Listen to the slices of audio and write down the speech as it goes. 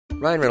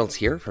Ryan Reynolds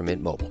here from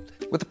Mint Mobile.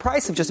 With the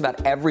price of just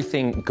about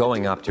everything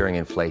going up during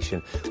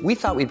inflation, we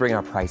thought we'd bring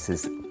our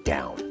prices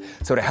down.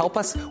 So to help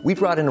us, we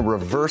brought in a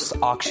reverse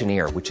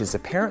auctioneer, which is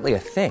apparently a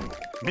thing.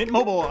 Mint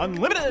Mobile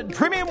Unlimited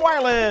Premium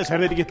Wireless. How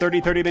to get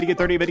 30, 30, bit to get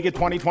 30, bit to get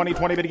 20, 20,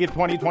 20, bit to get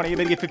 20, 20,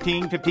 bit to get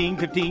 15, 15,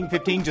 15,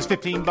 15, just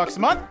 $15 a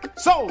month?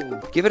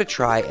 Sold! Give it a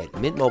try at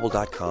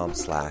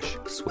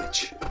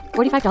mintmobile.com/switch.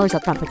 $45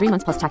 up front for 3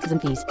 months plus taxes and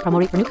fees. Promo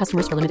rate for new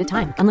customers for limited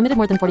time. Unlimited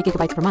more than 40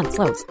 gigabytes per month.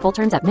 Slows full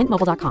terms at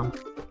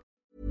mintmobile.com.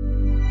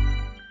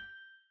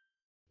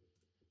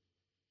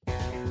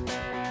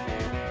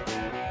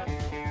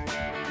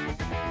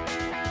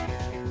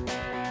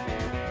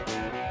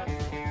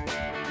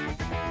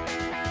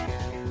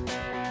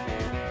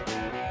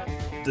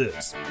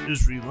 This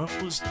is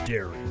Relentless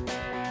Daring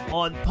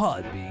on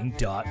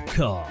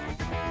Podbean.com.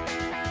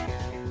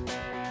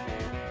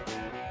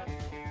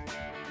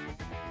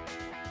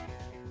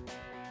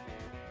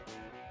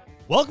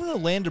 Welcome to the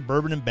land of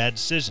bourbon and bad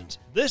decisions.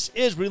 This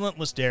is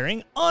Relentless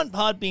Daring on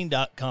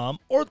Podbean.com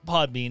or the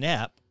Podbean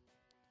app,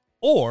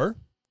 or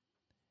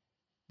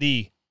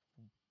the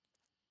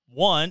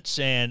once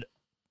and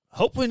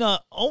hopefully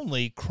not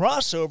only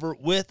crossover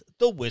with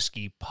the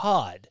Whiskey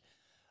Pod.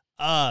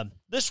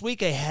 This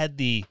week I had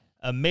the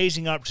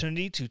amazing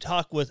opportunity to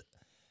talk with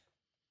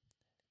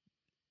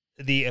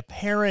the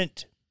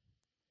apparent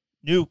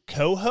new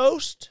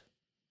co-host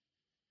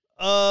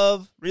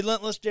of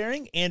Relentless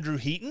Daring, Andrew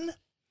Heaton,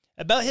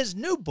 about his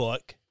new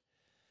book,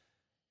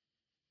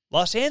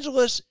 Los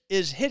Angeles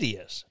is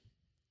Hideous,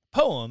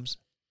 Poems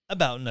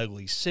About an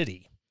Ugly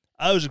City.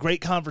 It was a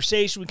great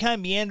conversation. We kind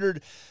of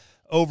meandered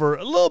over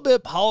a little bit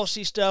of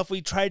policy stuff.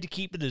 We tried to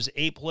keep it as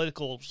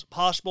apolitical as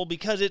possible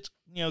because it's,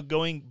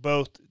 going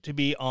both to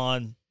be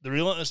on the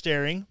Relentless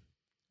Daring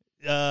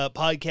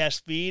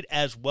podcast feed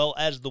as well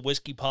as the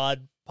Whiskey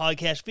Pod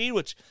podcast feed,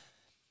 which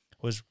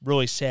was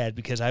really sad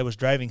because I was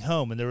driving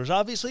home and there was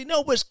obviously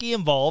no whiskey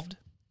involved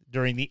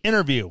during the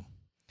interview.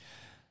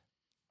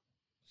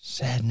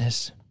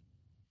 Sadness.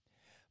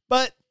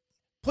 But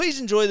please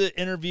enjoy the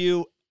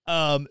interview.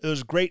 It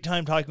was a great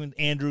time talking with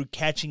Andrew,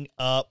 catching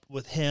up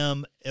with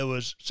him. It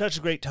was such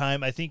a great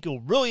time. I think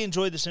you'll really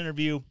enjoy this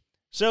interview.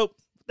 So,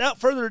 without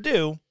further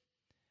ado,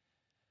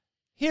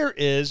 here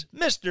is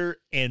Mr.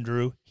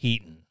 Andrew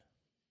Heaton.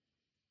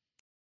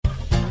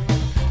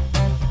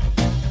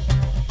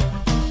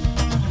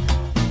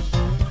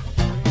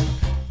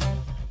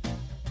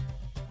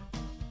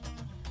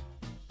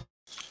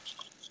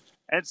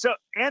 And so,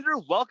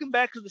 Andrew, welcome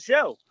back to the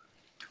show.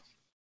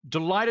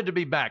 Delighted to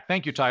be back.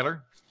 Thank you,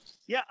 Tyler.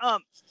 Yeah.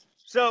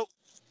 So,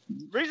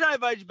 the reason I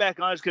invited you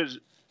back on is because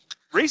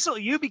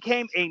recently you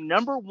became a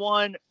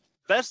 #1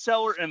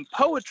 bestseller in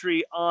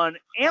poetry on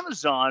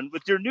Amazon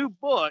with your new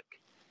book,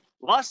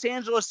 Los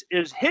Angeles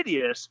is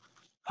Hideous,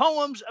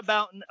 Poems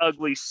About an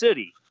Ugly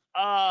City.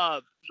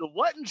 So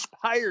what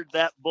inspired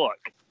that book?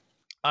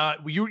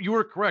 You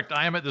were correct.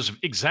 I am at this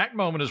exact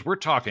moment as we're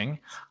talking.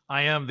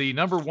 I am the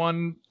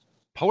 #1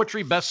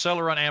 poetry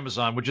bestseller on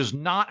Amazon, which is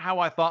not how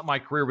I thought my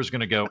career was going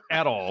to go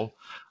at all.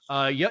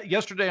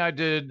 Yesterday I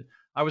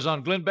was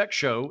on Glenn Beck's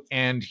show,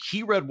 and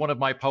he read one of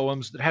my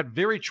poems that had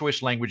very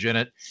choice language in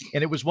it,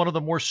 and it was one of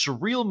the more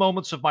surreal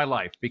moments of my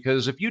life,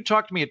 because if you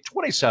talked to me at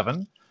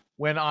 27,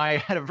 when I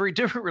had a very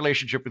different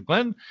relationship with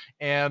Glenn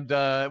and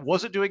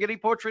wasn't doing any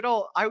poetry at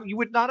all, you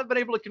would not have been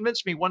able to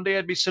convince me one day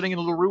I'd be sitting in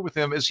a little room with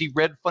him as he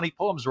read funny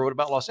poems wrote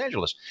about Los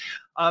Angeles.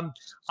 I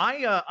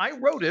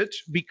wrote it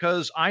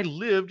because I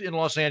lived in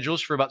Los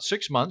Angeles for about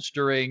 6 months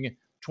during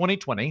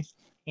 2020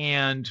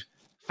 and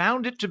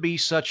found it to be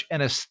such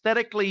an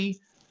aesthetically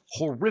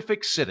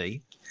horrific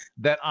city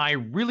that I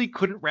really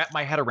couldn't wrap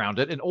my head around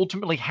it, and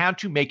ultimately had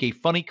to make a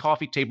funny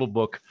coffee table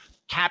book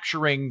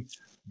capturing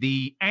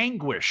the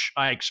anguish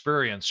I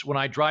experience when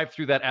I drive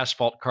through that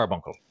asphalt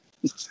carbuncle.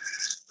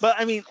 But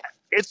I mean,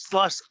 it's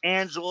Los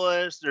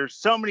Angeles. There's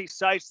so many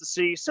sights to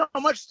see, so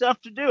much stuff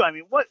to do. I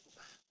mean, what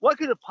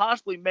could have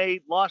possibly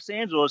made Los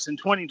Angeles in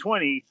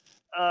 2020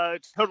 a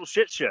total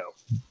shit show?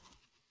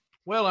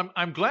 Well,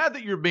 I'm glad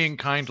that you're being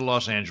kind to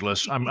Los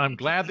Angeles. I'm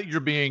glad that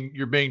you're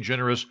being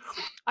generous.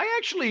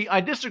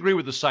 I disagree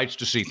with the sights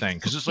to see thing,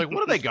 because it's like, what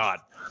do they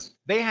got?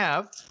 They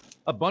have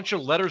a bunch of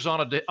letters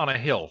on a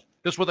hill.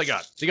 That's what they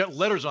got. They got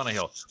letters on a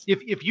hill.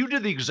 If you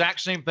did the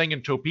exact same thing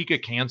in Topeka,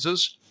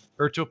 Kansas,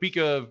 or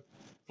Topeka,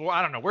 well,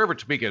 I don't know, wherever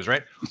Topeka is,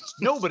 right?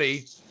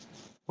 Nobody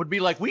would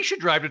be like, we should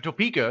drive to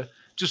Topeka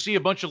to see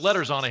a bunch of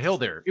letters on a hill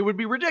there. It would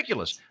be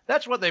ridiculous.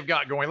 That's what they've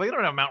got going. They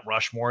don't have Mount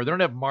Rushmore. They don't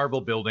have marble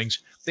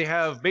buildings. They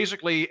have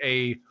basically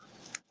a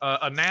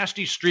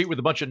nasty street with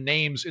a bunch of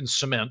names in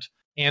cement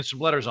and some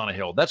letters on a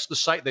hill. That's the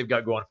site they've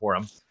got going for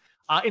them.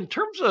 In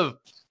terms of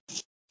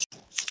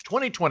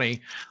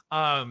 2020,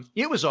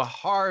 it was a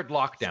hard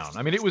lockdown.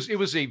 I mean, it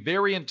was a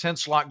very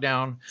intense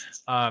lockdown,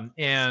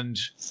 and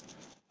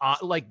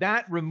like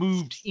that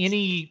removed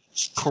any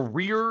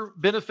career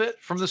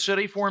benefit from the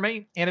city for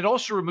me, and it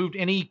also removed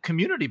any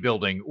community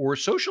building or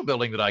social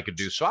building that I could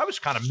do. So I was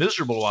kind of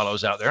miserable while I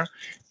was out there,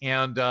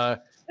 and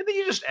And then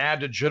you just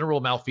add a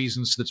general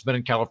malfeasance that's been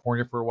in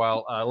California for a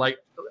while. Like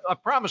I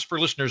promise for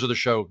listeners of the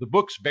show, the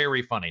book's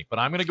very funny, but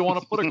I'm going to go on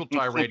a political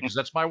tirade because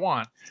that's my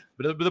want.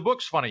 But the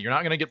book's funny. You're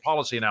not going to get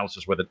policy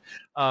analysis with it.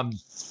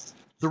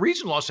 The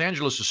reason Los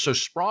Angeles is so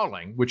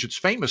sprawling, which it's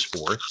famous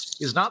for,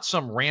 is not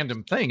some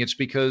random thing. It's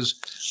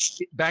because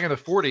back in the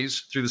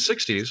 40s through the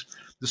 60s,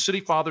 the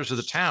city fathers of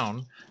the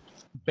town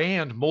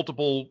banned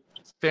multiple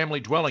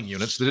family dwelling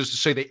units. That is to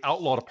say, they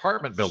outlawed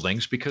apartment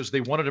buildings because they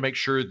wanted to make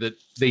sure that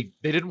they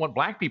didn't want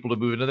black people to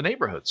move into the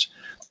neighborhoods.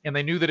 And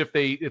they knew that if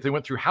they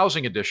went through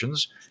housing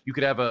additions, you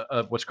could have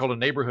a what's called a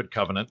neighborhood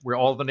covenant, where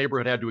all of the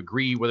neighborhood had to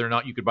agree whether or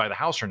not you could buy the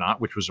house or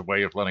not, which was a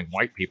way of letting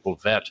white people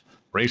vet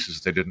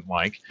races they didn't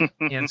like.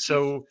 And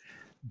so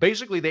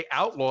basically, they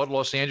outlawed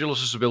Los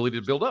Angeles' ability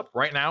to build up.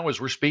 Right now,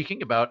 as we're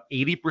speaking, about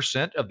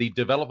 80% of the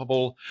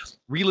developable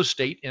real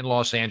estate in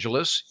Los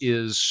Angeles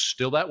is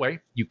still that way.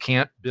 You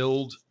can't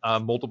build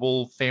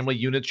multiple family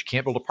units. You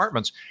can't build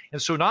apartments.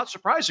 And so, not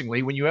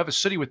surprisingly, when you have a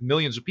city with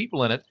millions of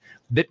people in it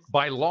that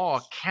by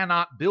law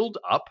cannot build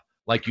up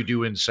like you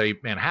do in, say,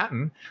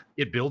 Manhattan,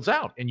 it builds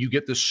out. And you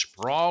get this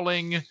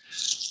sprawling,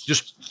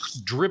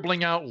 just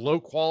dribbling out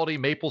low-quality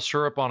maple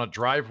syrup on a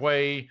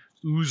driveway,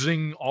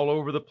 oozing all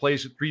over the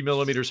place at 3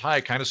 millimeters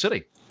high kind of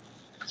city.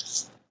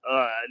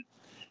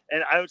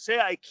 And I would say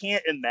I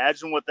can't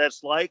imagine what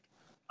that's like.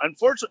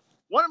 Unfortunately,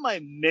 one of my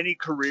many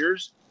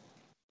careers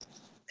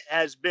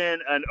has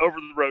been an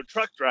over-the-road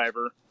truck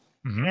driver.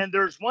 Mm-hmm. And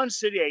there's one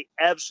city I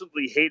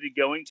absolutely hated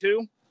going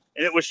to,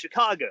 and it was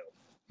Chicago.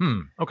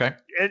 Okay.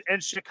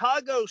 And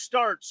Chicago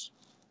starts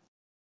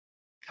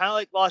kind of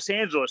like Los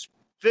Angeles,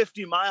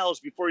 50 miles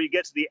before you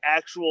get to the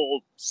actual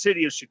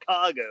city of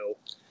Chicago.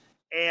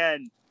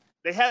 And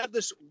they have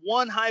this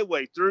one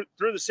highway through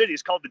the city.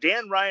 It's called the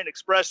Dan Ryan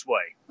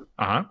Expressway.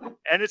 Uh-huh.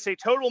 And it's a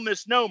total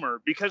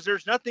misnomer because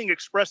there's nothing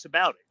express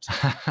about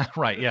it.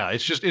 Right. Yeah.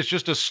 It's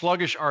just a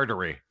sluggish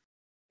artery.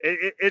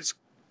 It's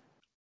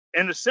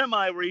in a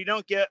semi where you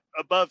don't get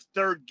above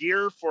third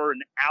gear for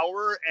an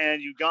hour and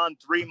you've gone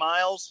 3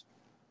 miles.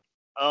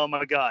 Oh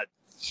my God.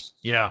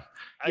 Yeah.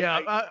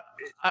 Yeah.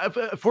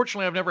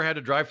 Fortunately, I've never had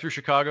to drive through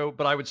Chicago,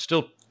 but I would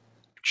still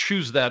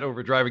choose that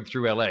over driving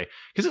through LA.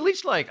 Because at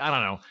least, like, I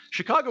don't know,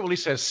 Chicago at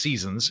least has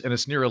seasons and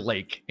it's near a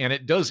lake and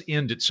it does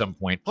end at some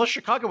point. Plus,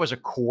 Chicago has a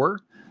core.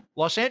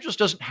 Los Angeles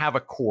doesn't have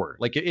a core.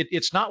 Like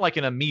it's not like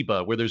an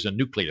amoeba where there's a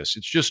nucleus.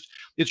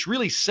 It's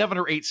really 7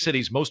 or 8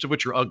 cities, most of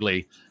which are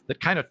ugly, that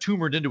kind of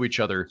tumored into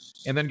each other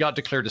and then got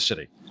declared a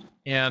city.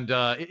 And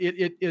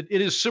it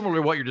is similar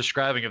to what you're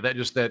describing of that,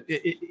 just that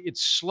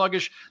it's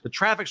sluggish. The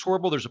traffic's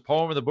horrible. There's a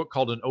poem in the book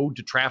called An Ode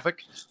to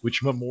Traffic,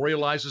 which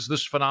memorializes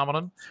this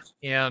phenomenon.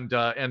 And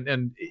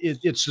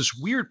it's this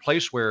weird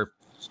place where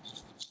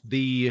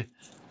the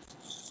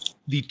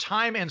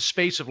time and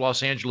space of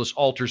Los Angeles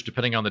alters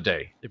depending on the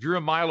day. If you're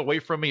a mile away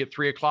from me at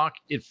 3 o'clock,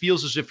 it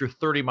feels as if you're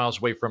 30 miles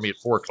away from me at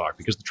 4 o'clock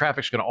because the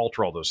traffic's going to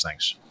alter all those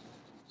things.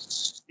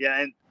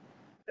 Yeah. And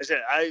I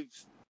said,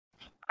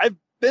 I've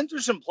been through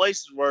some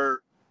places where,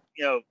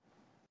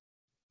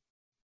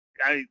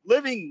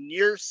 living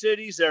near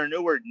cities that are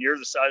nowhere near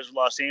the size of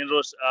Los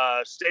Angeles,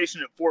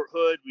 stationed at Fort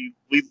Hood,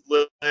 we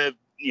live,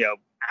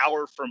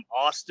 hour from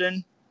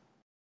Austin.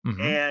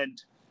 Mm-hmm.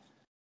 And,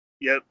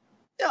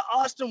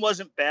 Austin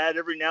wasn't bad.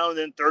 Every now and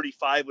then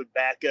 35 would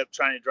back up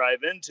trying to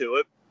drive into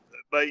it.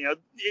 But,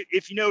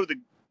 if you know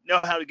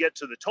how to get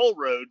to the toll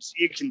roads,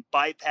 you can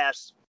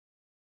bypass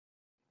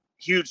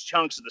huge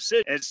chunks of the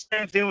city. And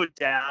same thing with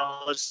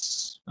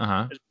Dallas.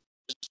 Uh-huh.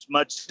 As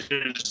much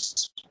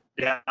as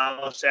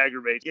Dallas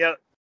aggravates. Yeah.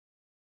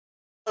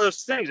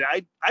 Those things.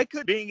 I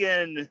could being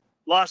in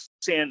Los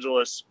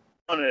Angeles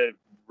on a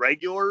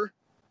regular,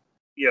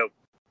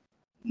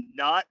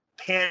 not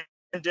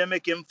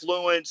pandemic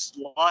influenced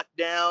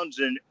lockdowns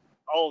and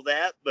all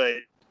that, but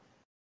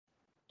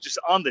just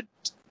on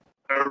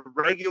a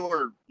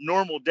regular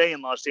normal day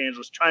in Los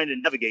Angeles trying to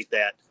navigate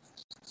that.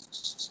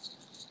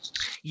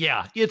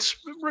 Yeah, it's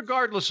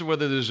regardless of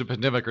whether there's a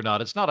pandemic or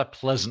not, it's not a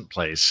pleasant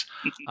place.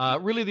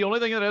 Really, the only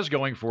thing that has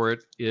going for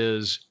it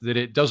is that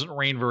it doesn't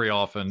rain very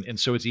often, and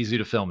so it's easy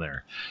to film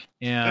there.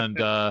 And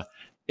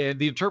and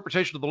the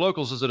interpretation of the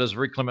locals is it has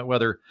very clement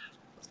weather.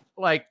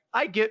 Like,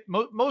 I get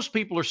most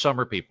people are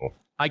summer people.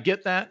 I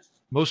get that.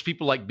 Most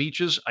people like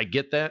beaches. I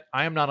get that.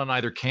 I am not on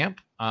either camp.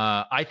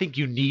 I think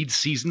you need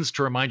seasons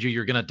to remind you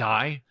you're going to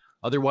die.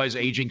 Otherwise,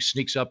 aging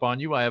sneaks up on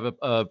you. I have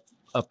a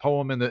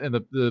poem in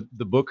the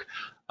book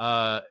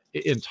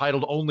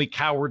entitled "Only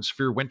Cowards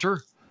Fear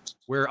Winter,"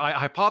 where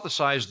I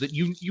hypothesize that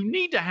you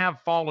need to have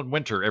fall and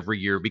winter every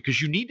year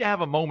because you need to have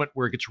a moment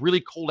where it gets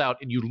really cold out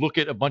and you look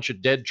at a bunch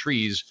of dead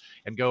trees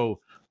and go,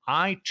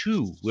 I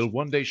too will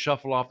one day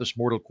shuffle off this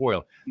mortal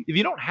coil. If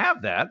you don't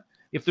have that,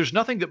 if there's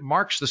nothing that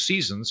marks the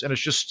seasons and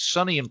it's just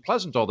sunny and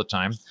pleasant all the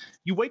time,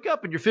 you wake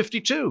up and you're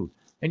 52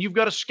 and you've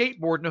got a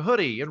skateboard and a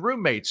hoodie and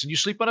roommates and you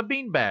sleep on a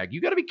beanbag.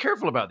 You got to be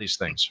careful about these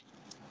things.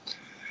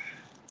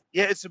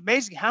 Yeah, it's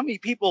amazing how many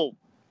people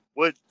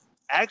would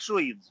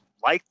actually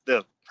like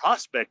the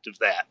prospect of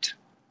that.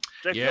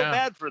 I feel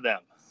bad for them.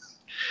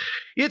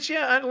 It's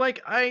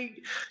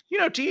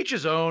to each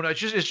his own. It's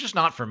just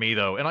not for me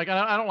though. And like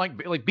I don't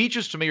like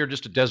beaches to me are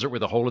just a desert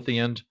with a hole at the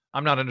end.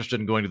 I'm not interested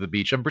in going to the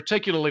beach. I'm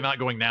particularly not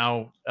going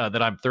now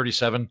that I'm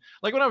 37.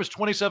 Like when I was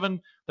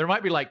 27, there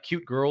might be like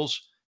cute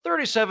girls.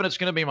 37, it's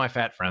going to be my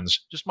fat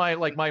friends, just my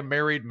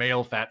married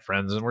male fat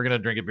friends, and we're going to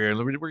drink a beer.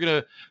 We're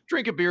going to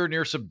drink a beer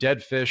near some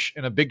dead fish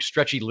in a big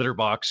stretchy litter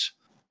box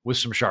with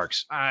some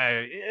sharks.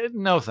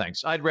 No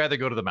thanks. I'd rather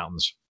go to the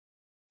mountains.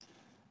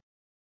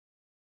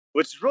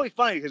 Which is really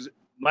funny because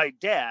my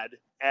dad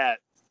at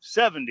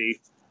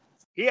 70,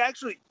 he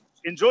actually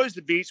enjoys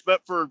the beach,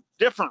 but for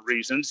different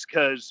reasons.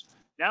 Because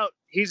now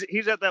he's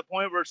at that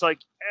point where it's like,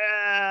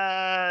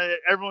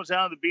 everyone's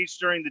out on the beach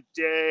during the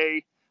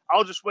day.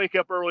 I'll just wake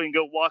up early and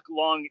go walk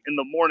along in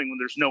the morning when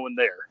there's no one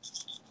there.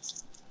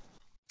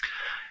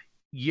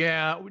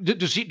 Yeah.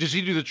 Does he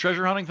do the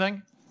treasure hunting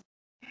thing?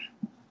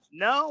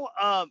 No.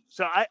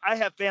 So I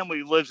have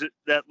family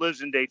that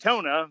lives in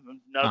Daytona,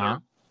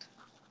 another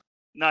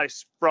nice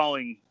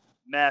sprawling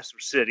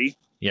massive city.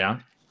 Yeah.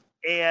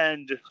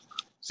 And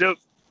so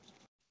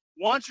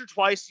once or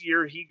twice a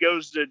year he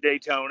goes to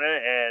Daytona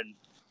and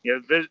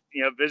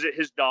visit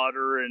his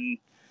daughter and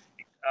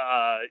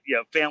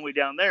family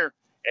down there.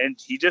 And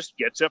he just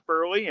gets up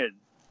early and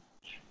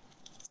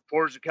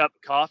pours a cup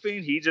of coffee,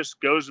 and he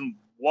just goes and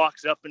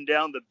walks up and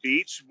down the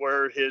beach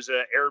where his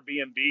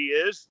Airbnb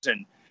is.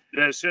 And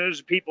then as soon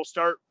as people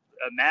start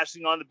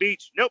massing on the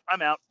beach, nope,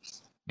 I'm out.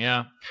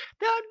 Yeah,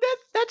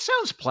 that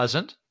sounds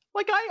pleasant.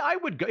 Like I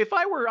would go if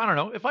I were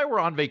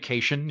on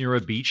vacation near a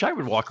beach, I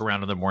would walk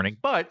around in the morning.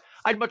 But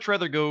I'd much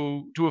rather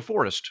go to a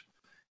forest.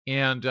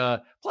 And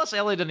plus,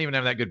 LA doesn't even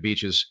have that good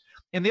beaches.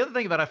 And the other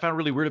thing that I found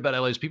really weird about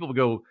LA is people would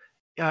go.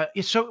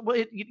 It's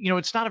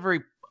not a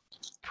very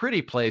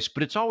pretty place,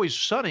 but it's always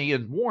sunny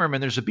and warm,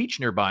 and there's a beach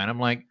nearby. And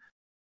I'm like,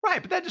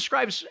 right, but that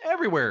describes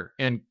everywhere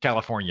in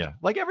California,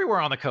 like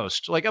everywhere on the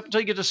coast, like up until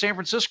you get to San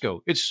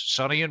Francisco, it's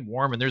sunny and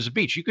warm, and there's a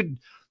beach. You could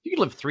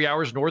live 3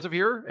 hours north of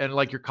here, and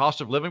like your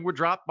cost of living would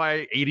drop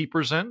by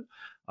 80%.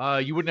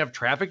 You wouldn't have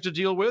traffic to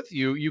deal with.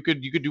 You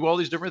could do all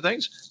these different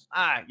things.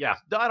 Yeah,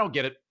 I don't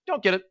get it.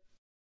 Don't get it.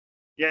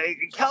 Yeah,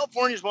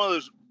 California is one of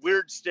those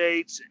weird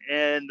states,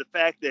 and the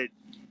fact that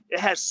it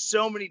has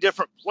so many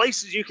different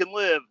places you can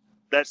live.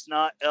 That's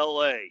not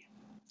LA.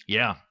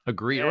 Yeah,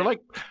 agree. Yeah. Or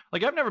like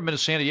I've never been to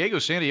San Diego.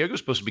 San Diego's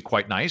supposed to be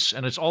quite nice,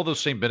 and it's all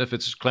those same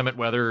benefits. It's clement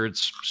weather.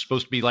 It's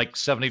supposed to be like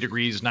 70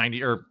 degrees,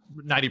 90%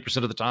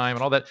 of the time,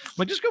 and all that.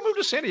 Like, just go move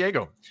to San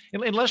Diego,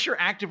 unless you're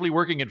actively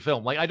working in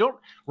film. Like, I don't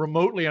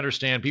remotely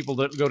understand people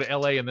that go to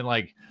LA and then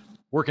like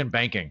work in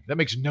banking. That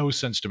makes no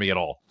sense to me at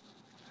all.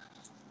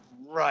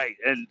 Right,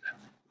 and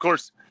of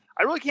course,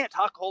 I really can't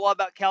talk a whole lot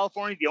about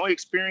California. The only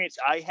experience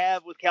I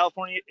have with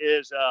California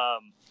is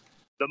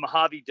the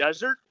Mojave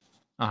Desert.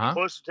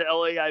 Closest to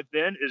LA I've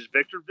been is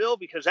Victorville,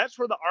 because that's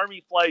where the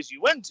Army flies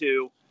you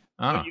into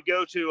when you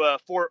go to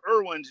Fort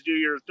Irwin to do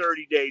your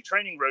 30-day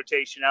training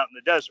rotation out in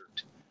the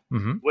desert,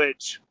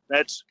 which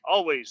that's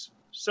always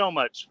so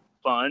much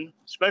fun,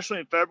 especially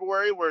in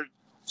February where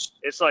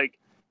it's like,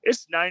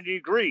 it's 90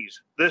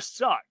 degrees. This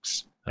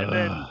sucks. And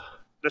then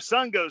the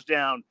sun goes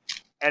down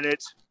and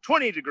it's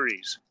 20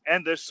 degrees,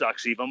 and this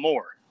sucks even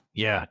more.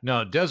 Yeah,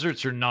 no,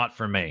 deserts are not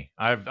for me.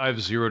 I've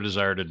zero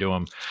desire to do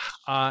them.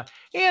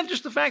 And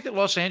just the fact that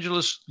Los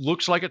Angeles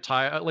looks like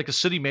a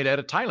city made out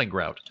of tiling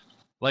grout.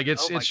 Like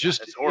it's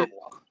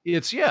horrible.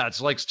 It's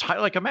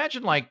like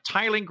imagine like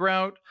tiling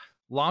grout,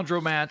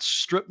 laundromats,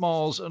 strip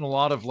malls, and a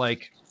lot of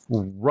like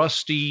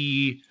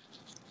rusty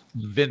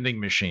vending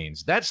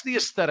machines. That's the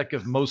aesthetic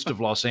of most of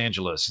Los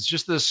Angeles. It's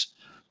just this,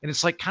 and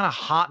it's like kind of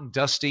hot and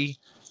dusty,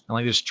 and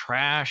like there's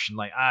trash, and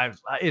like I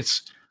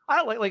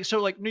don't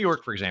like New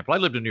York, for example. I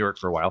lived in New York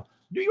for a while.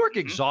 New York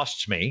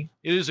exhausts me.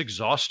 It is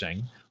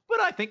exhausting, but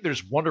I think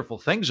there's wonderful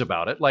things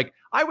about it. Like,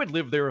 I would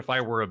live there if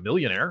I were a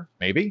millionaire,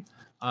 maybe.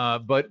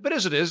 But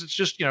as it is, it's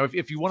just,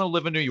 if you want to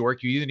live in New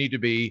York, you either need to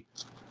be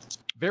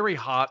very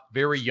hot,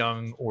 very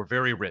young, or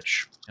very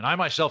rich. And I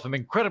myself am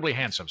incredibly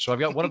handsome. So I've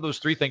got one of those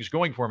three things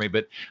going for me,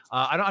 but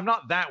I'm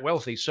not that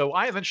wealthy. So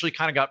I eventually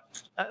kind of got,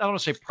 I don't want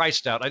to say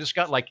priced out. I just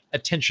got like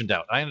attentioned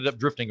out. I ended up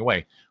drifting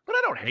away, but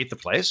I don't hate the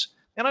place.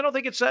 And I don't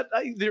think it's that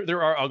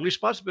there are ugly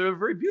spots, but there are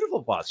very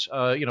beautiful spots.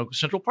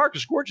 Central Park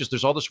is gorgeous.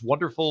 There's all this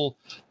wonderful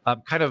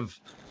kind of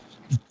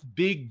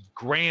big,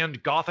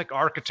 grand Gothic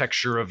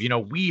architecture of,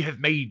 we have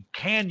made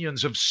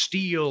canyons of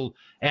steel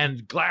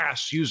and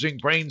glass using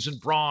brains and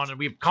brawn, and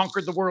we've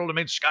conquered the world and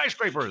made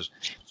skyscrapers.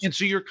 And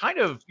so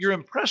you're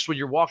impressed when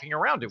you're walking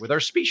around it with our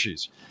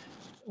species.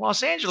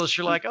 Los Angeles,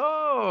 you're like,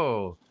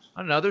 oh,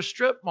 another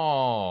strip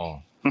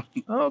mall.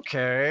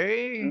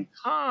 Okay.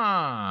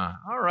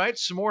 All right.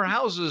 Some more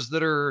houses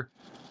that are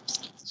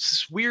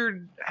this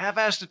weird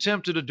half-assed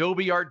attempt at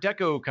Adobe Art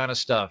Deco kind of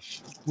stuff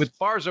with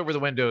bars over the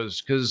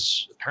windows,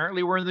 because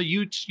apparently we're in the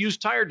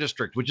used tire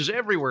district, which is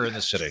everywhere in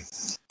the city.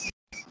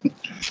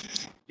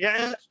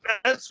 Yeah,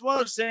 that's one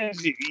of those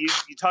things you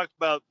talked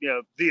about,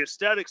 the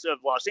aesthetics of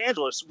Los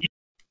Angeles.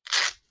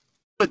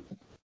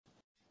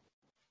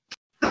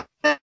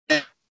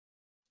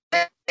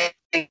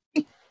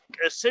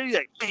 city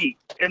that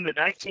peaked in the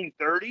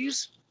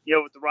 1930s,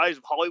 with the rise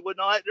of Hollywood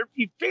and all that,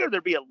 you figure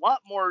there'd be a lot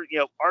more,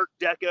 Art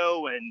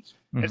Deco, and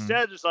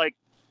instead it's like,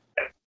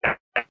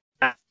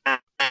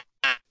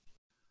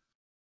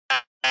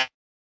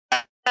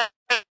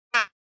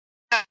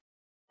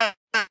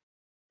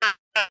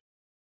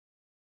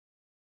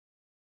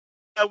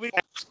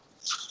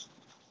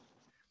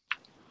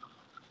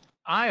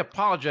 I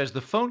apologize. The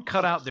phone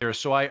cut out there,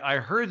 so I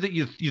heard that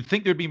you'd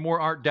think there'd be more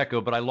Art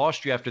Deco, but I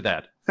lost you after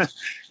that.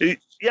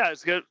 Yeah,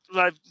 it's good.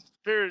 I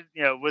figured,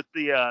 with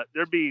the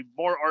there'd be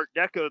more Art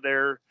Deco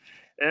there,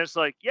 and it's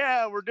like,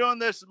 yeah, we're doing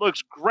this. It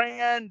looks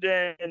grand,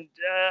 and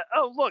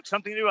oh, look,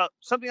 something new,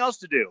 something else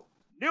to do,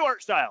 new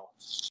art style,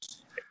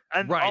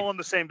 and Right. all in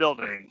the same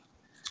building.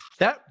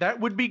 That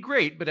would be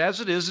great, but as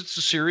it is, it's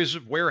a series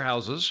of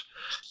warehouses,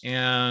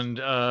 and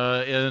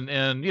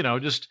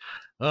just.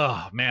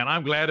 Oh man,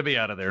 I'm glad to be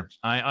out of there.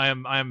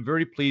 I'm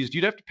very pleased.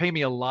 You'd have to pay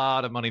me a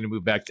lot of money to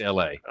move back to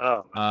LA.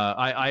 Oh.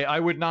 I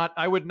would not,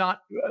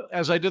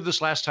 as I did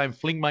this last time,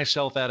 fling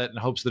myself at it in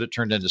hopes that it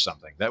turned into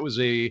something. That was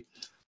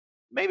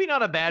maybe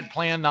not a bad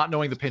plan, not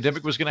knowing the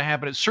pandemic was going to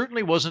happen. It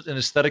certainly wasn't an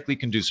aesthetically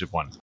conducive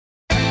one.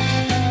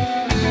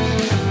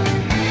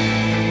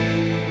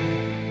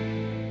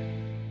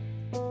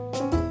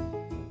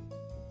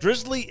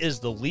 Drizly is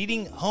the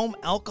leading home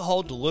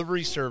alcohol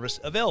delivery service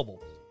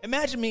available.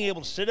 Imagine being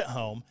able to sit at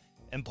home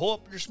and pull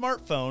up your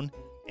smartphone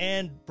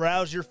and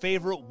browse your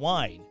favorite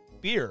wine,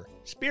 beer,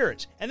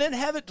 spirits, and then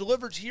have it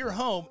delivered to your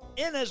home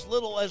in as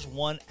little as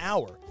 1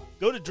 hour.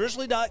 Go to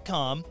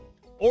Drizly.com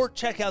or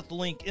check out the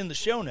link in the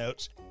show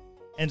notes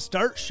and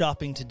start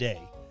shopping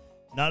today.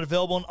 Not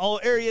available in all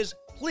areas.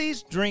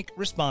 Please drink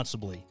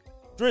responsibly.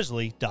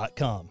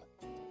 Drizly.com.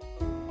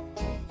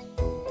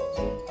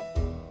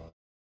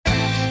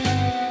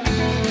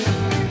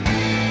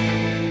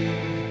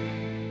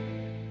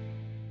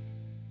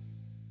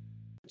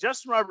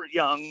 Justin Robert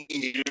Young,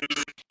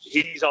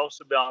 he's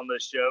also been on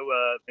this show,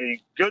 a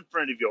good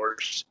friend of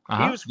yours.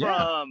 He was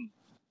from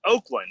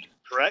Oakland,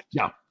 correct?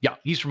 Yeah,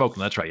 he's from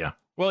Oakland. That's right, yeah.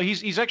 Well,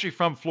 he's actually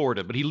from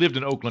Florida, but he lived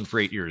in Oakland for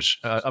 8 years,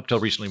 up till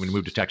recently when he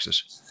moved to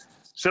Texas.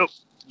 So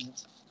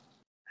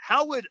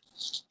how would,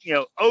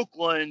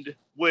 Oakland,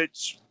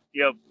 which,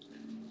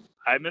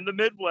 I'm in the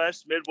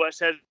Midwest.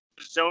 Midwest has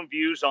its own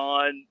views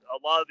on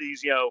a lot of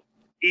these,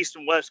 East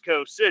and West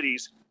Coast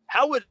cities.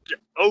 How would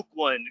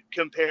Oakland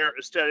compare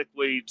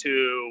aesthetically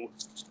to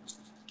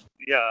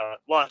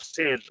Los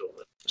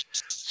Angeles?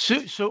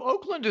 So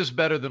Oakland is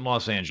better than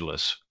Los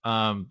Angeles.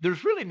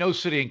 There's really no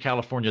city in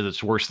California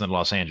that's worse than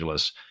Los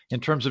Angeles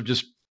in terms of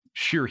just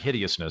sheer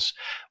hideousness.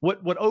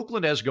 What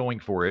Oakland has going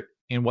for it,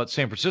 and what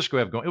San Francisco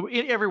have going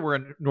everywhere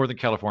in Northern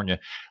California,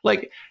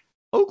 like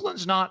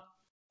Oakland's not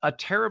a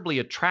terribly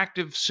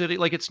attractive city.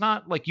 Like it's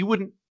not like you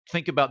wouldn't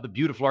think about the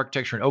beautiful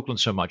architecture in Oakland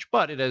so much,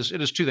 but it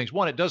is two things.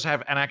 One, it does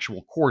have an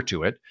actual core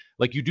to it.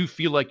 Like you do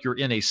feel like you're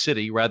in a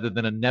city rather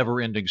than a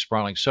never-ending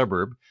sprawling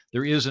suburb.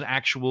 There is an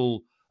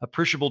actual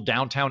appreciable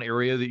downtown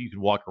area that you can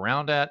walk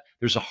around at.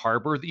 There's a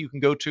harbor that you can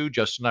go to.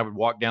 Justin and I would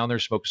walk down there,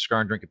 smoke a cigar,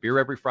 and drink a beer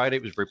every Friday.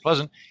 It was very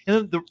pleasant.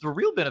 And then the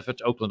real benefit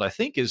to Oakland, I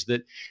think, is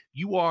that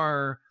you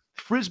are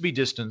Frisbee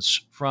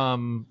distance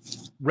from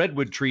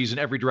redwood trees in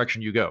every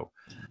direction you go.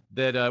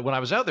 That when I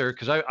was out there,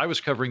 because I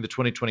was covering the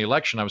 2020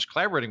 election, I was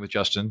collaborating with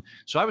Justin.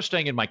 So I was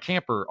staying in my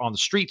camper on the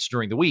streets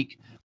during the week.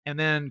 And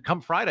then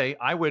come Friday,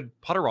 I would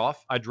putter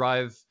off. I'd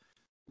drive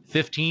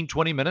 15,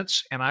 20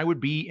 minutes, and I would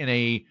be in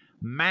a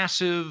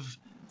massive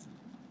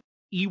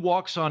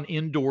Ewoks on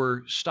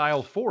indoor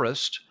style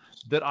forest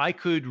that I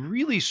could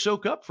really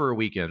soak up for a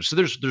weekend. So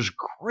there's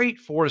great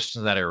forests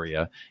in that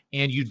area,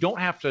 and you don't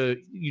have to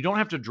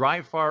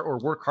drive far or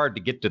work hard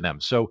to get to them.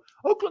 So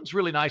Oakland's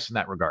really nice in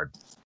that regard.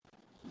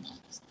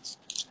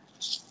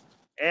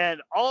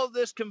 And all of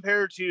this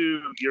compared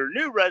to your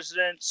new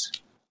residence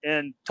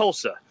in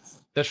Tulsa.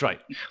 That's right.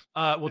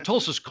 Well,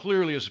 Tulsa's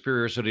clearly a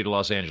superior city to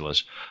Los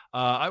Angeles.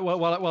 I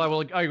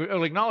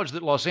will acknowledge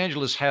that Los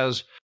Angeles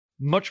has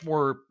much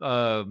more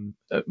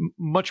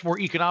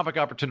economic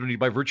opportunity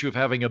by virtue of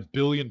having 1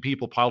 billion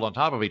people piled on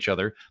top of each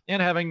other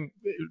and having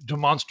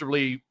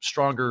demonstrably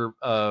stronger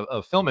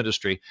film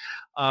industry.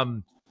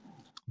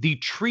 The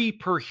tree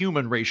per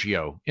human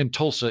ratio in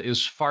Tulsa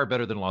is far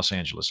better than Los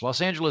Angeles. Los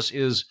Angeles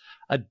is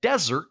a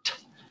desert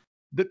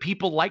that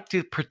people like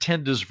to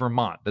pretend is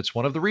Vermont. That's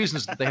one of the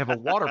reasons that they have a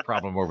water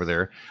problem over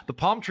there. The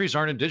palm trees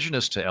aren't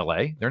indigenous to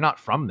LA. They're not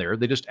from there.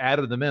 They just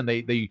added them in.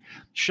 They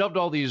shoved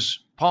all these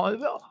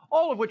palm,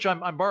 all of which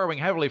I'm borrowing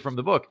heavily from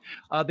the book.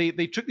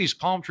 They took these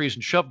palm trees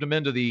and shoved them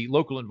into the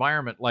local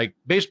environment, like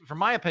from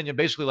my opinion,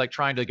 basically like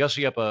trying to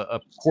gussy up a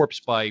corpse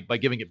by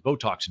giving it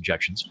Botox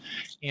injections.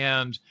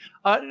 And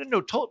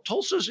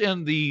Tulsa's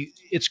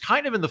it's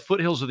kind of in the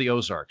foothills of the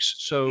Ozarks.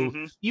 So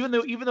even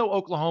though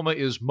Oklahoma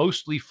is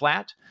mostly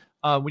flat,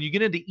 when you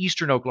get into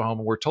eastern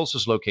Oklahoma, where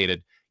Tulsa's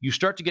located, you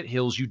start to get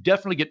hills. You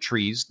definitely get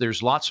trees.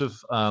 There's lots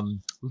of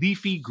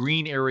leafy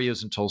green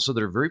areas in Tulsa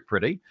that are very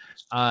pretty.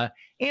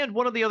 And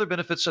one of the other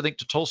benefits, I think,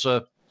 to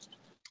Tulsa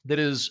that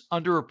is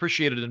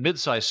underappreciated in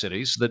mid-sized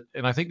cities,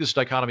 and I think this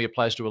dichotomy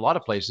applies to a lot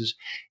of places,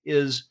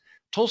 is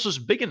Tulsa's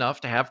big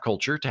enough to have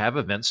culture, to have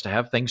events, to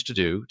have things to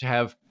do, to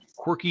have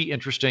quirky,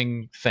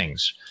 interesting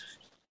things.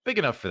 Big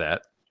enough for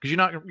that, because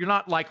you're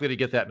not likely to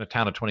get that in a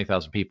town of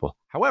 20,000 people.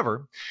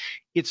 However,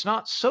 it's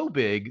not so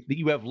big that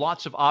you have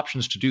lots of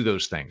options to do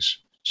those things.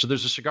 So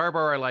there's a cigar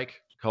bar I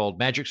like called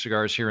Magic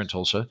Cigars here in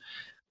Tulsa.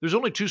 There's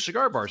only 2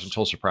 cigar bars in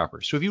Tulsa proper.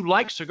 So if you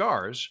like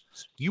cigars,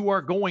 you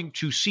are going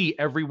to see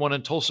everyone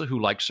in Tulsa who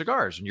likes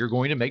cigars. And you're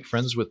going to make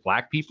friends with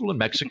Black people and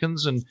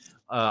Mexicans and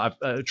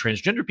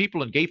transgender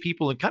people and gay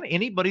people and kind of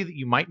anybody that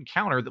you might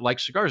encounter that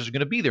likes cigars is going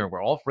to be there.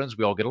 We're all friends.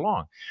 We all get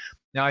along.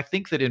 Now, I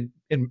think that in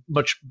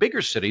much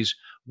bigger cities,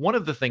 one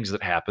of the things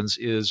that happens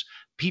is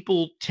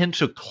people tend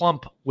to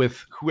clump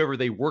with whoever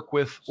they work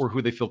with or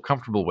who they feel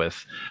comfortable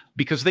with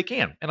because they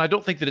can. And I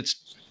don't think that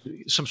it's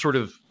some sort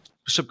of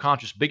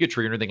subconscious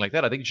bigotry or anything like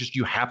that. I think it's just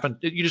you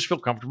just feel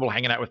comfortable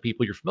hanging out with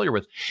people you're familiar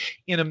with.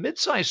 In a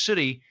mid-sized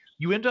city,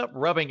 you end up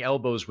rubbing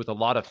elbows with a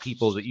lot of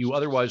people that you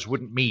otherwise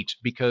wouldn't meet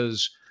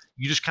because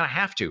you just kind of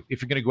have to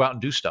if you're going to go out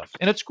and do stuff.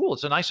 And it's cool.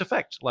 It's a nice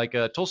effect. Like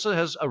Tulsa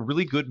has a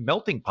really good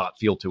melting pot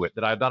feel to it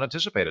that I had not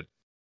anticipated.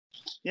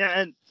 Yeah,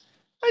 and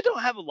I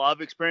don't have a lot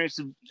of experience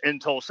in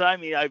Tulsa. I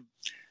mean, I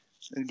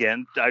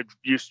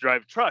used to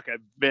drive a truck. I've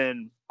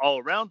been all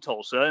around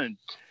Tulsa. And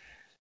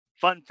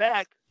fun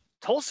fact,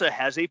 Tulsa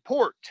has a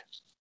port.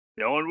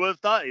 No one would have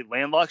thought a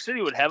landlocked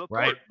city would have a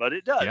port, but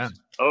it does. Yeah.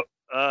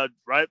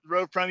 Right up the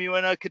road from you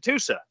in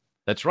Catoosa.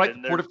 That's right,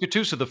 the Port of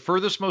Catoosa, the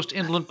furthest most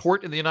inland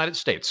port in the United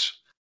States.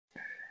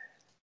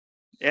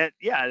 And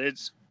yeah,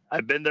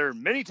 I've been there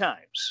many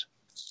times,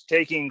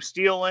 taking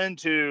steel in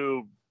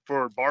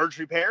for barge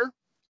repair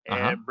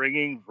and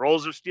bringing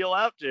rolls of steel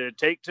out to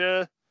take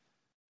to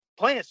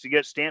plants to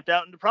get stamped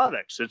out into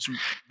products. It's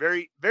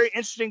very, very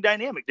interesting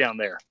dynamic down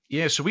there.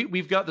 Yeah, so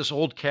we've got this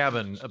old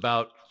cabin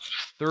about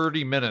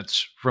 30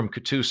 minutes from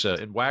Catoosa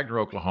in Wagner,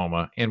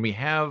 Oklahoma, and we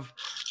have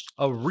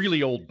a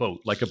really old boat,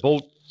 like a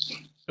boat.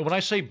 And when I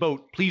say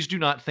boat, please do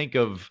not think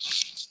of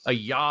a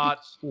yacht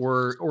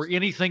or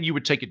anything you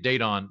would take a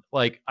date on.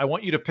 Like, I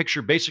want you to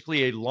picture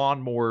basically a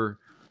lawnmower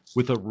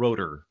with a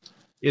rotor.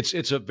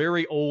 It's a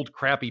very old,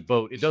 crappy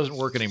boat. It doesn't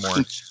work anymore.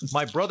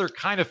 My brother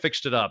kind of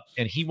fixed it up,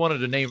 and he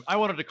wanted I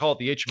wanted to call it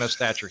the HMS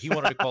Thatcher. He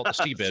wanted to call it the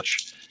Sea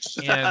Bitch.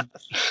 And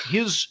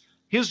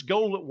his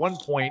goal at one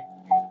point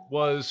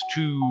was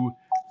to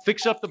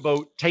fix up the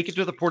boat, take it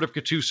to the Port of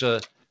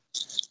Catoosa,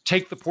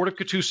 take the Port of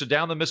Catoosa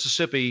down the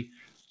Mississippi,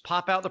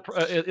 pop out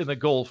in the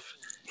Gulf,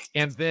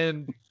 and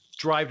then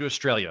drive to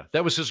Australia.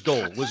 That was his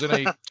goal, was in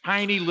a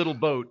tiny little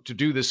boat to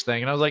do this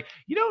thing. And I was like,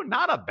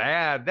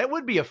 that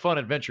would be a fun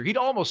adventure. He'd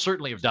almost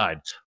certainly have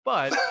died,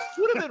 but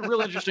would have been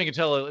real interesting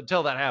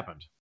until that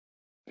happened.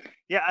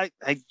 Yeah,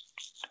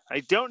 I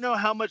don't know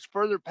how much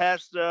further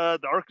past the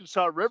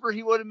Arkansas River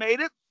he would have made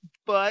it,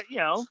 but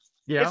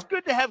it's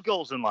good to have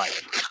goals in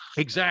life.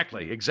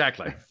 Exactly.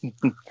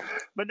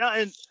 But no,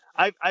 and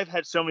I've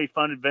had so many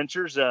fun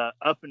adventures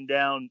up and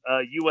down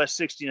US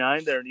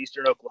 69 there in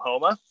eastern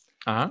Oklahoma.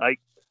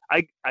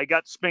 I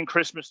got to spend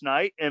Christmas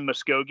night in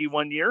Muskogee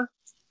one year.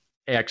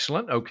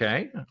 Excellent.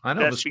 Okay. I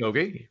know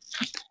Muskogee.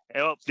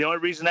 The only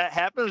reason that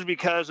happened is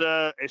because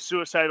a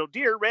suicidal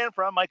deer ran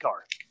from my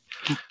car.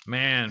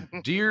 Man,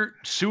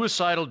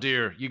 suicidal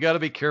deer. You got to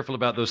be careful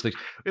about those things.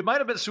 It might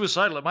have been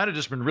suicidal. It might have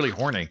just been really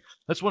horny.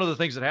 That's one of the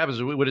things that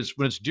happens when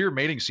it's deer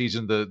mating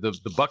season.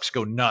 The bucks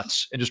go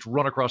nuts and just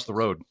run across the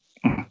road.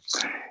 Then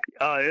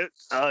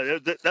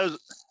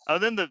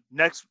the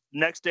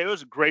next day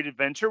was a great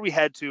adventure. We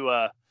had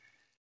to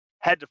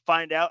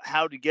find out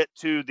how to get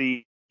to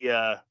the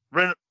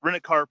rent a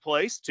car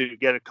place to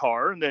get a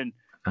car, and then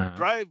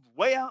drive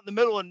way out in the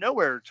middle of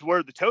nowhere to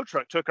where the tow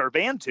truck took our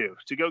van to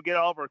go get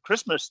all of our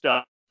Christmas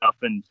stuff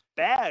and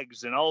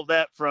bags and all of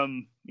that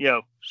from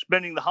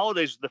spending the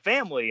holidays with the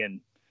family,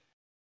 and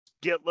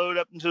get loaded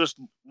up into this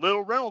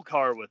little rental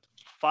car with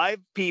 5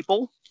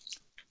 people,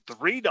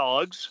 3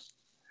 dogs,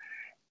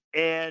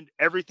 and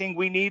everything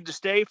we need to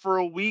stay for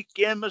a week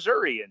in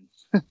Missouri,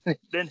 and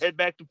then head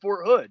back to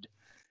Fort Hood.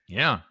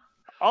 Yeah.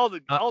 All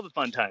the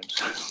fun times.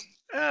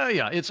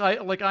 Yeah,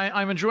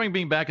 I'm enjoying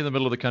being back in the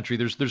middle of the country.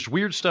 There's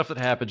weird stuff that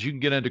happens. You can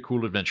get into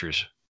cool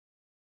adventures.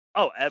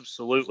 Oh,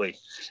 absolutely.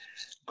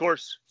 Of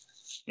course,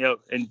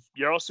 and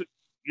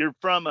you're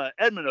from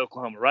Edmond,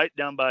 Oklahoma, right?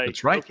 Down by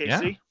That's right.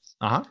 OKC.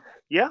 Yeah.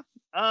 Yeah.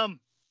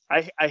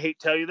 I hate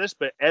to tell you this,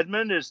 but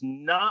Edmond is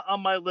not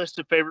on my list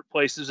of favorite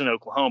places in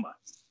Oklahoma.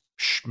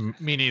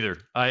 Me neither.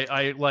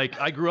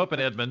 I grew up in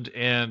Edmond,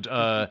 and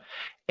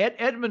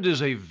Edmond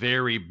is a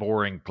very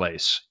boring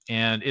place,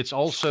 and it's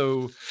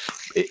also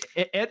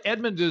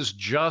Edmond is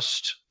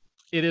just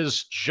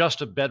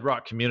a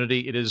bedrock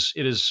community. It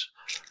is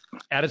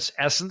at its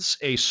essence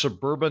a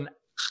suburban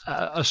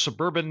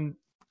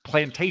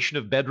plantation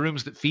of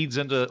bedrooms that feeds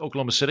into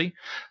Oklahoma City.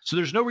 So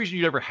there's no reason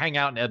you'd ever hang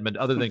out in Edmond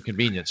other than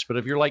convenience. But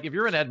if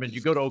you're in Edmond,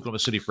 you go to Oklahoma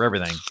City for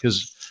everything,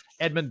 because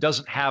Edmond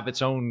doesn't have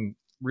its own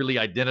really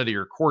identity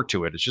or core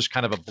to it. It's just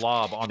kind of a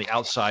blob on the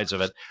outsides of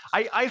it.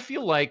 I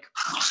feel like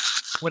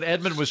when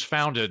Edmond was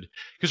founded,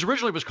 because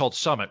originally it was called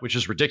Summit, which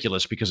is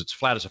ridiculous because it's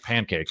flat as a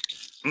pancake.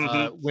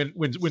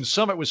 When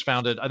Summit was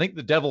founded, I think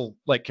the devil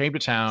came to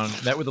town,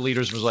 met with the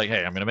leaders, and was like,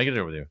 "Hey, I'm going to make a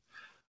deal with you. It's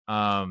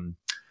going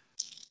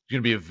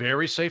to be a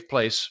very safe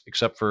place,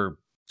 except for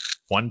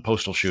one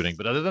postal shooting.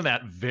 But other than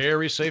that,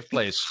 very safe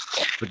place.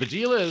 But the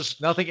deal is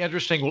nothing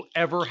interesting will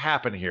ever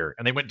happen here."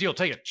 And they went, "Deal,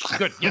 take it.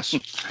 Good, yes."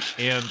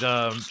 And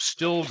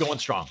still going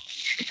strong.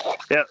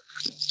 Yeah.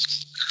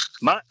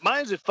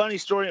 Mine's a funny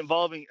story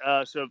involving,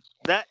 so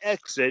that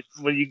exit,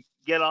 when you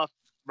get off,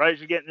 right as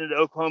you're getting into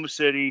Oklahoma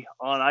City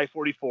on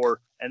I-44,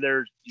 and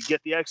you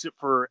get the exit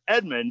for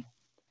Edmond,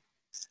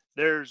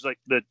 there's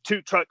the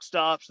 2 truck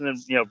stops, and then,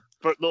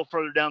 a little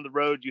further down the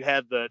road, you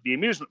have the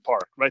amusement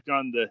park right there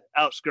on the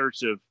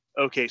outskirts of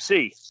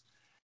OKC.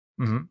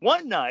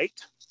 One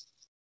night,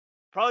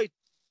 probably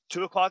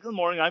 2:00 in the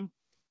morning, I'm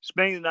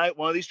spending the night at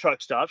one of these truck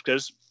stops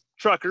because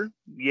trucker,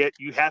 yet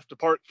you have to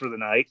park for the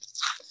night.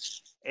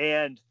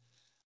 And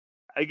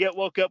I get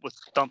woke up with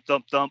thump,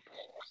 thump, thump.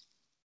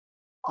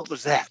 What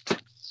was that?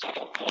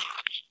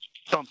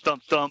 Thump,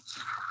 thump, thump.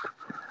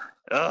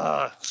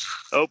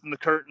 Open the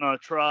curtain on a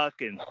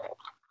truck, and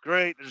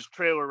great, there's a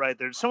trailer right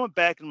there. There's someone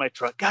back in my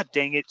truck. God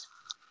dang it.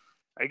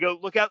 I go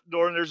look out the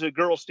door, and there's a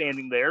girl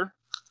standing there.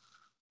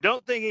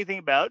 Don't think anything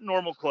about it.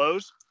 Normal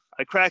clothes.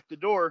 I crack the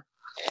door.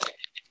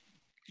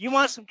 "You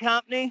want some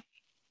company?"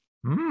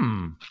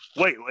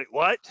 Wait,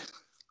 what?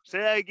 Say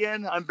that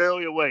again. I'm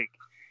barely awake.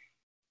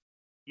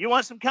 "You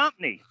want some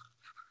company?"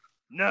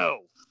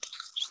 "No."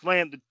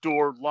 Slam the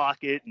door,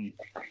 lock it, and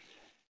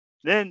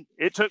then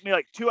it took me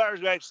 2 hours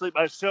to go back to sleep.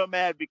 I was so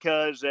mad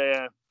because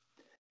a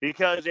lady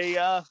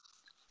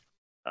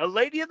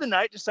of the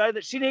night decided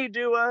that she needed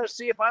to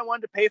see if I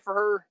wanted to pay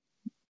for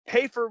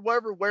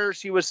whatever wares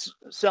she was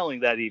selling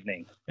that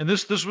evening. And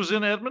this was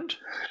in Edmond?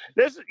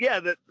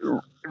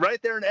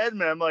 Right there in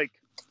Edmond. I'm like,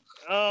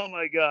 oh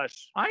my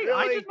gosh. Really?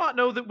 I did not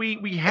know that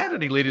we had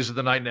any ladies of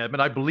the night in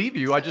Edmond. I believe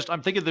you.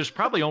 I'm thinking there's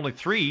probably only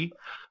 3.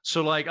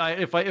 So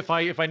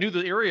if I knew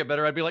the area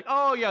better, I'd be like,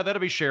 "Oh yeah, that'll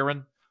be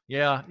Sharon.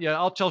 Yeah,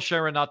 I'll tell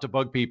Sharon not to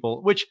bug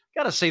people." Which,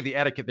 gotta say, the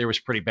etiquette there was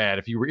pretty bad.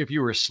 If you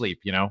were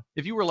asleep,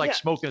 if you were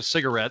smoking a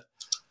cigarette,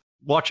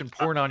 watching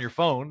porn on your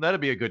phone,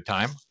 that'd be a good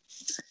time.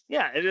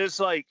 Yeah, it is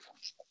like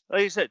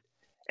you said.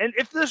 And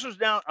if this was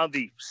down on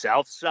the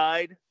south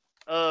side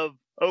of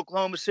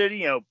Oklahoma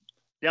City,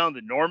 down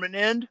the Norman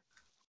end,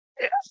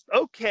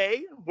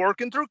 okay,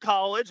 working through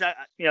college,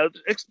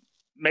 it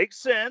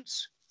makes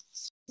sense.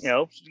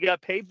 You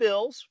got to pay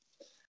bills.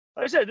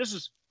 Like I said, this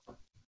is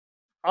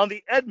on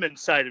the Edmond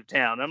side of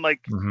town. I'm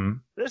like,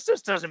 this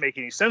just doesn't make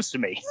any sense to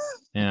me.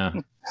 Yeah.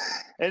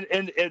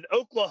 and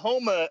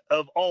Oklahoma,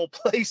 of all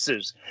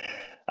places,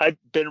 I've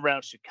been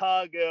around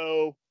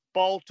Chicago,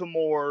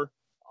 Baltimore,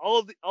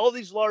 all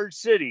these large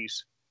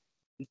cities.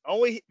 The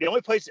only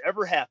place it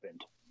ever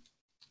happened,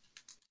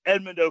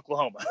 Edmond,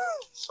 Oklahoma.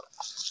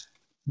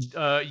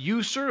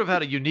 You sort of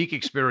had a unique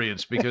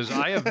experience because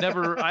I have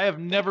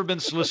never been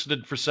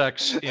solicited for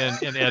sex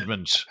in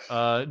Edmonds,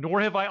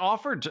 nor have I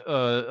offered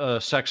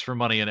sex for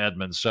money in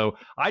Edmonds. So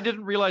I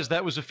didn't realize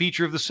that was a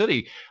feature of the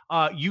city.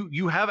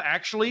 You have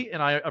actually,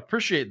 and I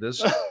appreciate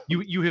this.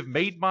 You have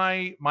made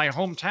my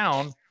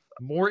hometown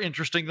more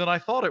interesting than I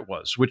thought it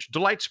was, which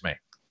delights me.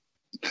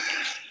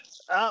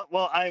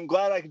 Well, I'm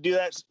glad I could do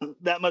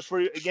that much for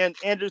you. Again,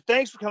 Andrew,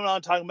 thanks for coming on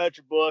and talking about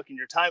your book and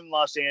your time in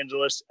Los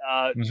Angeles.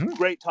 It's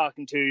great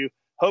talking to you.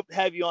 Hope to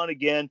have you on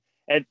again.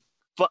 And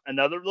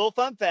another little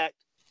fun fact,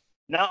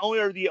 not only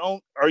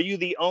are you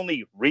the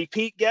only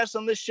repeat guest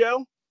on this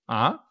show,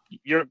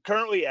 you're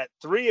currently at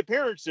 3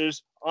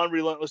 appearances on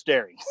Relentless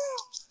Daring.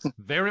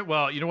 Very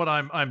well. You know what?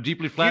 I'm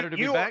deeply flattered to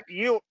be back.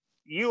 You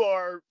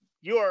are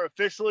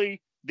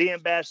officially the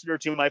ambassador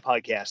to my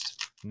podcast.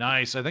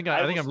 Nice. I think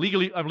I'm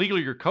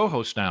legally your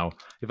co-host now,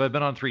 if I've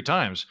been on 3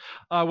 times.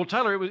 Well,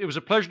 Tyler, it was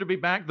a pleasure to be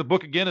back. The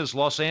book again is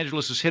Los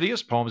Angeles is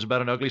Hideous, Poems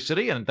About an Ugly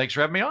City, and thanks for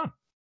having me on.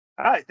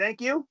 All right,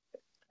 thank you,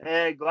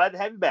 and glad to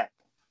have you back.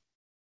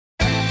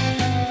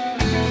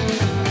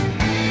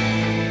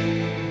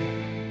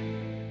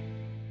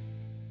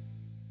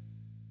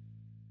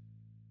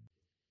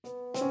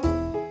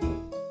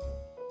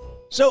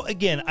 So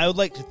again, I would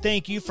like to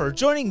thank you for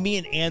joining me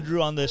and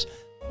Andrew on this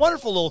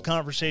wonderful little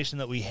conversation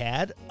that we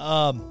had.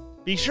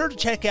 Be sure to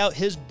check out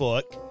his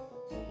book,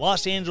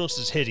 Los Angeles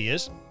is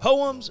Hideous,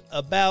 Poems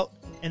About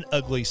an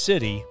Ugly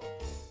City.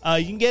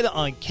 You can get it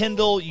on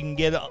Kindle. You can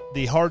get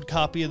the hard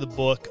copy of the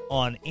book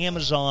on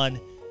Amazon.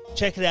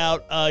 Check it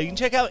out. You can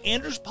check out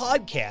Andrew's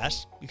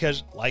podcast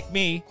because, like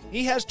me,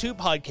 he has 2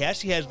 podcasts.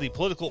 He has the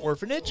Political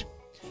Orphanage,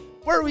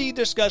 where we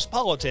discuss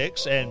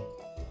politics and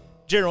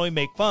generally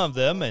make fun of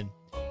them, and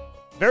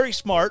very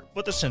smart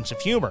with a sense of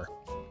humor.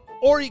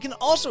 Or you can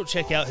also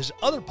check out his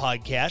other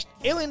podcast,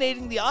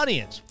 Alienating the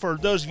Audience, for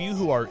those of you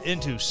who are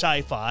into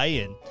sci-fi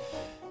and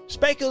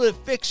speculative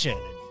fiction,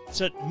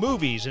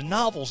 movies and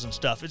novels and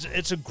stuff.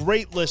 It's a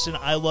great listen.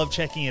 I love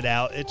checking it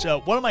out. It's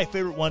one of my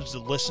favorite ones to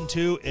listen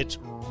to. It's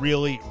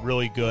really,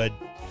 really good.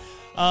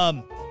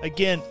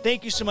 Again,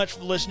 thank you so much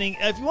for listening.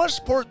 If you want to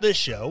support this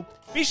show,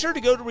 be sure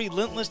to go to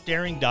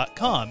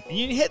relentlessdaring.com and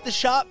you can hit the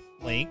shop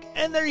link,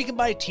 and there you can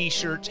buy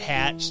t-shirts,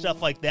 hats,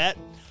 stuff like that.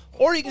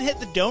 Or you can hit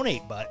the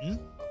donate button,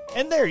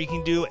 and there you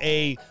can do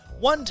a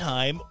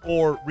one-time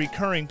or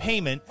recurring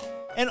payment,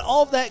 and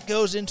all of that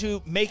goes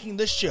into making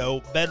the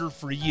show better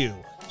for you.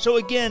 So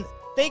again,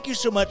 thank you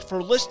so much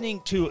for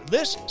listening to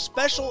this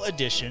special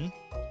edition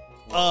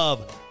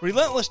of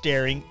Relentless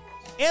Daring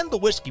and the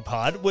Whiskey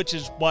Pod, which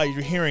is why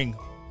you're hearing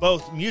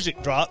both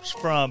music drops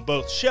from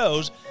both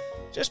shows,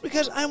 just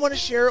because I want to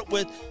share it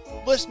with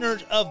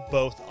listeners of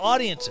both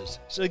audiences.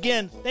 So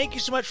again, thank you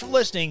so much for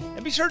listening,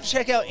 and be sure to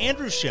check out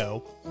Andrew's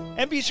show,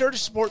 and be sure to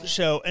support the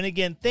show. And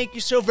again, thank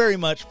you so very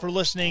much for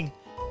listening,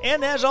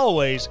 and as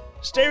always,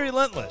 stay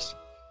relentless.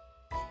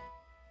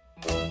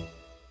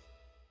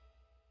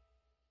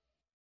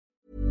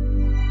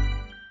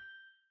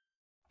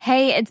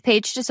 Hey, it's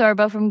Paige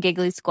DeSorbo from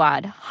Giggly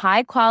Squad.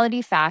 High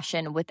quality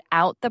fashion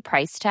without the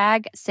price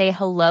tag. Say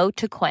hello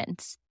to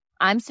Quince.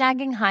 I'm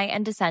snagging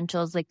high-end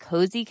essentials like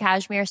cozy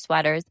cashmere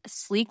sweaters,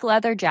 sleek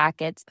leather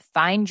jackets,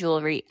 fine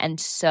jewelry, and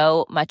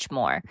so much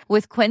more.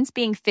 With Quince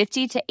being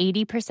 50 to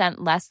 80%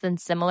 less than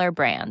similar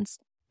brands.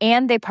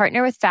 And they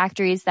partner with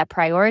factories that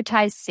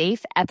prioritize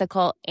safe,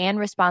 ethical, and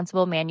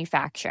responsible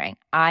manufacturing.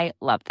 I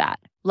love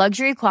that.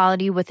 Luxury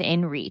quality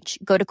within reach.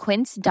 Go to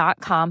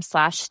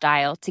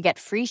quince.com/style to get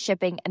free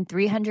shipping and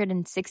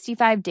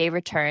 365-day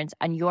returns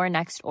on your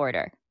next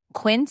order.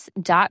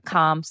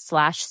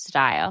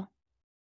 Quince.com/style.